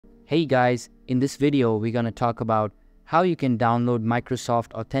Hey guys, in this video we're going to talk about how you can download Microsoft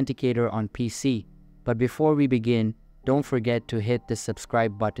Authenticator on PC. But before we begin, don't forget to hit the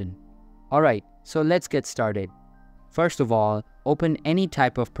subscribe button. Alright, so let's get started. First of all, open any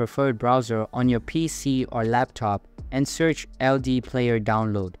type of preferred browser on your PC or laptop and search LD Player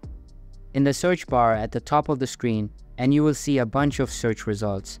Download. In the search bar at the top of the screen, and you will see a bunch of search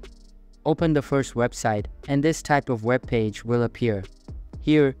results. Open the first website and this type of web page will appear.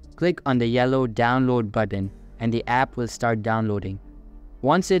 Here, click on the yellow download button and the app will start downloading.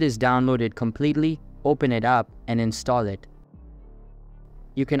 Once it is downloaded completely, open it up and install it.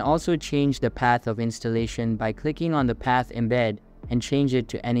 You can also change the path of installation by clicking on the path embed and change it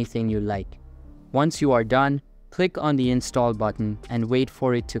to anything you like. Once you are done, click on the install button and wait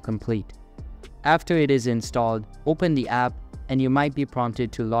for it to complete. After it is installed, open the app and you might be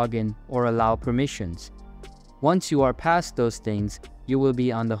prompted to log in or allow permissions. Once you are past those things, you will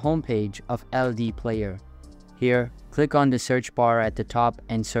be on the home page of LD Player. Here, click on the search bar at the top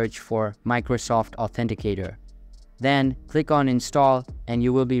and search for Microsoft Authenticator. Then, click on Install and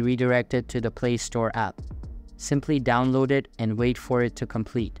you will be redirected to the Play Store app. Simply download it and wait for it to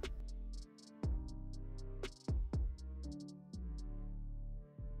complete.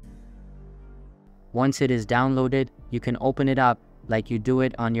 Once it is downloaded, you can open it up like you do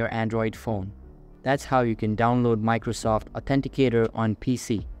it on your Android phone. That's how you can download Microsoft Authenticator on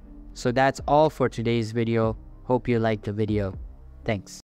PC. So that's all for today's video. Hope you liked the video. Thanks.